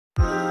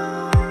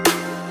Are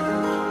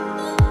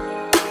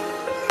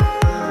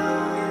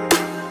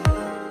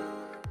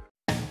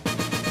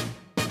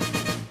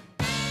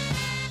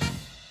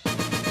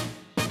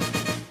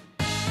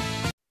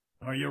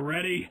you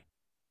ready?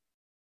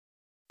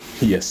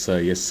 Yes,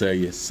 sir. Yes, sir.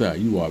 Yes, sir.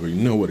 You already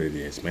know what it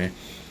is, man.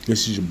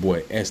 This is your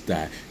boy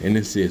E.s.d.o.t, and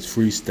this is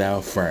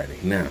Freestyle Friday.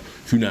 Now,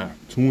 if you're not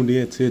tuned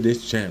in to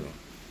this channel,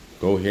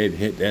 go ahead and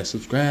hit that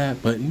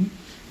subscribe button.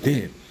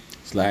 Then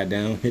slide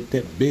down, hit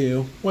that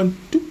bell 1,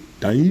 2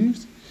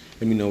 times.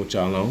 Let me know what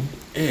y'all on.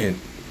 And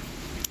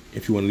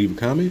if you want to leave a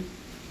comment,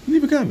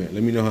 leave a comment.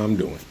 Let me know how I'm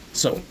doing.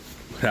 So,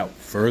 without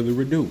further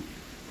ado,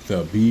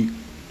 the beat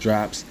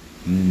drops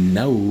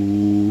now.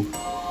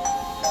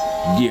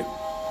 Yeah.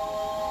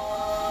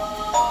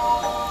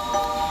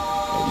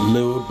 A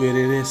little bit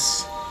of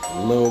this,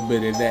 a little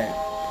bit of that.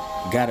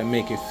 Gotta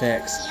make it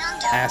facts.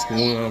 Asking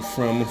where I'm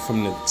from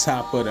the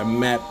top of the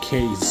map.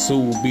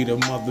 K-Zoo be the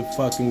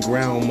motherfucking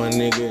ground, my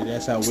nigga.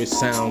 That's how it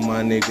sound,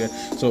 my nigga.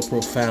 So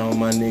profound,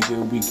 my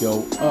nigga. We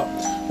go up,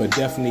 but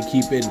definitely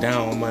keep it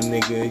down, my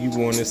nigga. You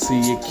wanna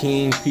see a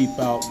king peep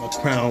out my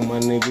crown, my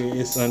nigga.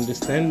 It's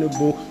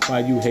understandable why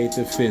you hate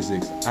the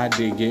physics. I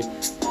dig it.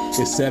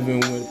 It's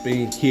 7 with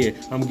being here.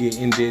 I'm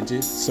getting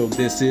digits, so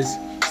this is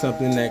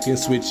something that can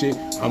switch it.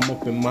 I'm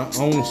up in my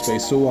own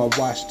space, so I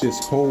watch this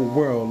whole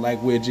world like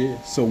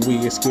widget. So we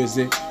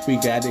exquisite, we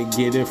gotta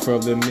get it for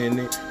the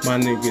minute. My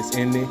niggas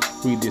in it,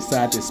 we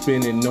decide to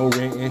spend it, no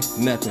renting,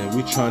 nothing.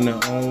 We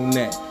tryna own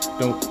that,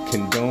 don't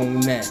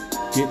condone that.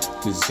 Get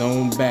the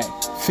zone back,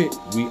 fit,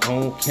 we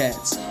own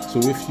cats. So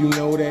if you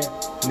know that,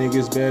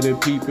 niggas better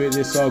peep it,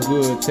 it's all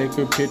good. Take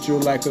a picture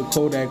like a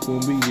Kodak when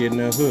we in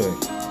the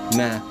hood.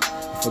 Nah,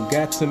 I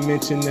forgot to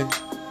mention that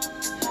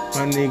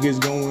my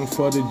niggas going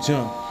for the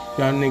jump.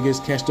 Y'all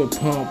niggas catch the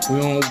pump. We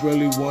don't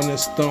really wanna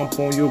stomp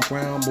on your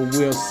ground, but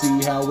we'll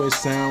see how it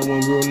sound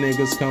when real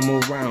niggas come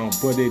around.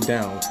 Put it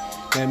down.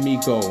 Let me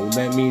go,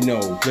 let me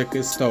know.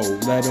 Liquor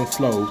stove, let them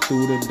flow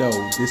through the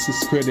dough. This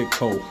is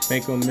critical,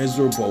 make them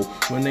miserable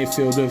when they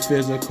feel the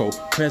physical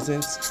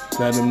presence.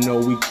 Let them know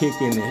we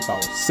kicking it.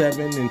 About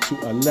 7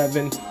 into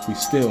 11, we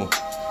still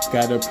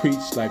gotta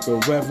preach like a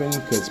reverend,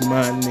 cause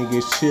my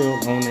niggas chill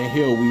on the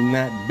hill. We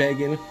not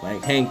begging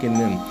like Hank and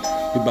them.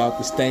 We about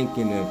to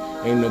stankin'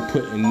 them. Ain't no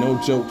putting no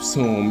jokes to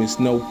them. It's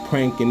no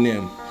pranking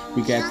them.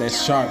 We got that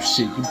sharp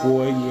shit, you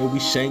boy, yeah, we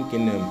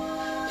shanking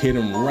them. Hit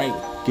them right,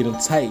 get them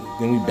tight,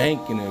 then we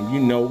banking them.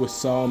 You know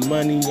it's all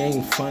money,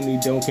 ain't funny,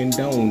 don't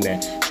condone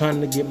that.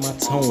 Trying to get my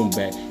tone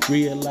back,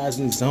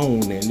 realizing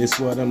zoning. This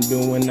what I'm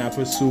doing, not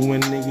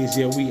pursuing niggas,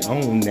 yeah, we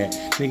own that.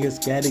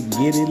 Niggas gotta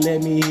get it,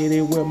 let me hit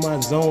it where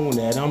my zone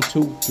at. I'm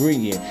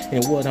 2-3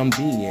 and what I'm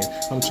being.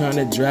 I'm trying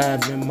to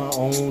drive in my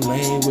own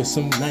lane with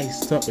some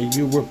nice stuff, a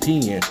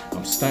European.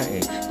 I'm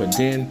stunting, but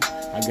then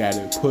I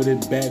gotta put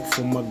it back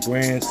for my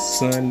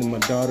grandson and my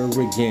daughter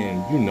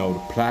again. You know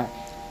the plot.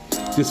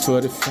 Just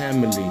for the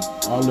family,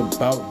 all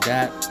about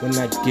that. When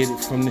I get it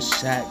from the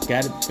shot,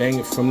 gotta bang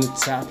it from the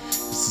top.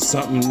 This is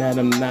something that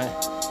I'm not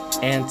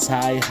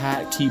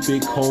anti-hot. Keep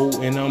it cold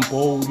and I'm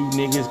bold. You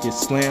niggas get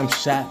slam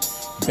shot,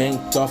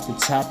 banked off the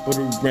top of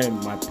the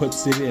rim. I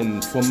puts it in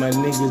for my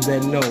niggas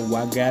that know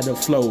I gotta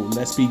flow.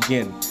 Let's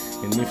begin.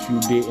 And if you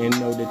didn't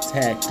know the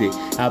tactic,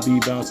 I'll be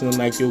bouncing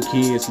like your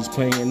kids who's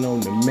playing on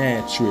the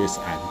mattress.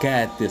 I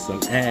got this,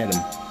 I'm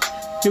Adam.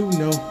 You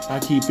know I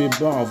keep it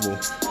Marvel.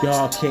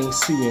 Y'all can't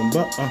see him,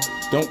 but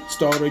don't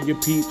startle your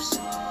peeps.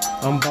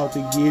 I'm about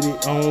to get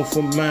it on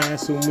for mine.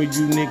 So when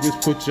you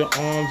niggas put your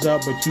arms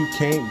out, but you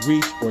can't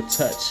reach or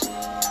touch,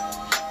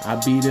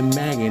 I be the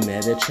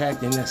magnet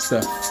attracting that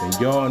stuff, and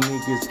y'all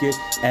niggas get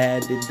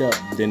added up,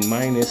 then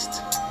minused.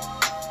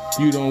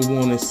 You don't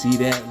wanna see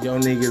that. Y'all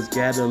niggas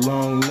got a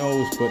long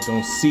nose, but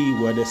don't see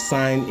where the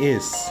sign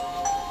is.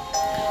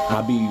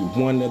 I be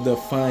one of the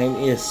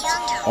finest.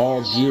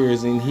 All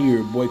gears in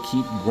here, boy,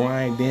 keep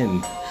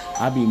grinding.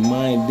 I be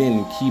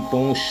minding, keep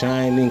on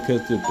shining,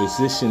 cause the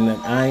position that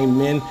I'm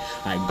in,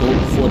 I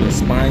go for the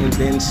spine,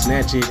 then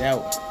snatch it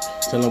out.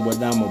 Tell them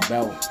what I'm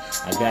about.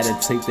 I gotta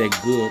take that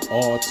good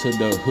all to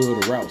the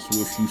hood route. So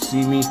if you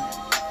see me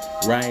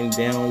riding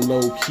down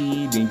low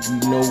key, then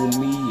you know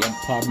me. I'm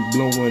probably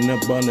blowing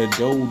up on the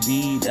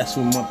D. That's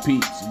what my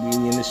peeps.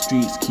 We in the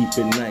streets, keep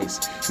it nice.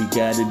 We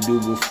gotta do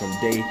it from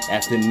day,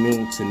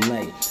 afternoon to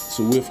night.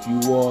 So if you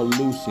all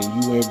loose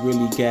and you ain't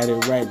really got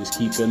it right, just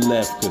keep it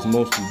left, cause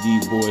most of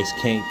these boys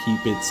can't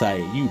keep it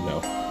tight. You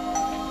know,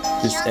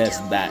 this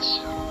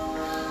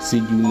E.s.d.o.t. See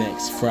you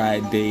next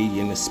Friday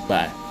in the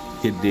spot.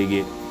 You dig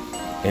it?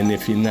 And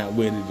if you're not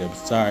with it, I'm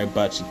sorry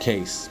about your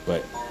case,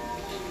 but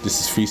this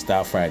is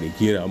Freestyle Friday.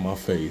 Get out of my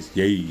face.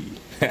 Yay.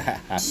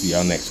 I'll see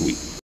y'all next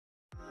week.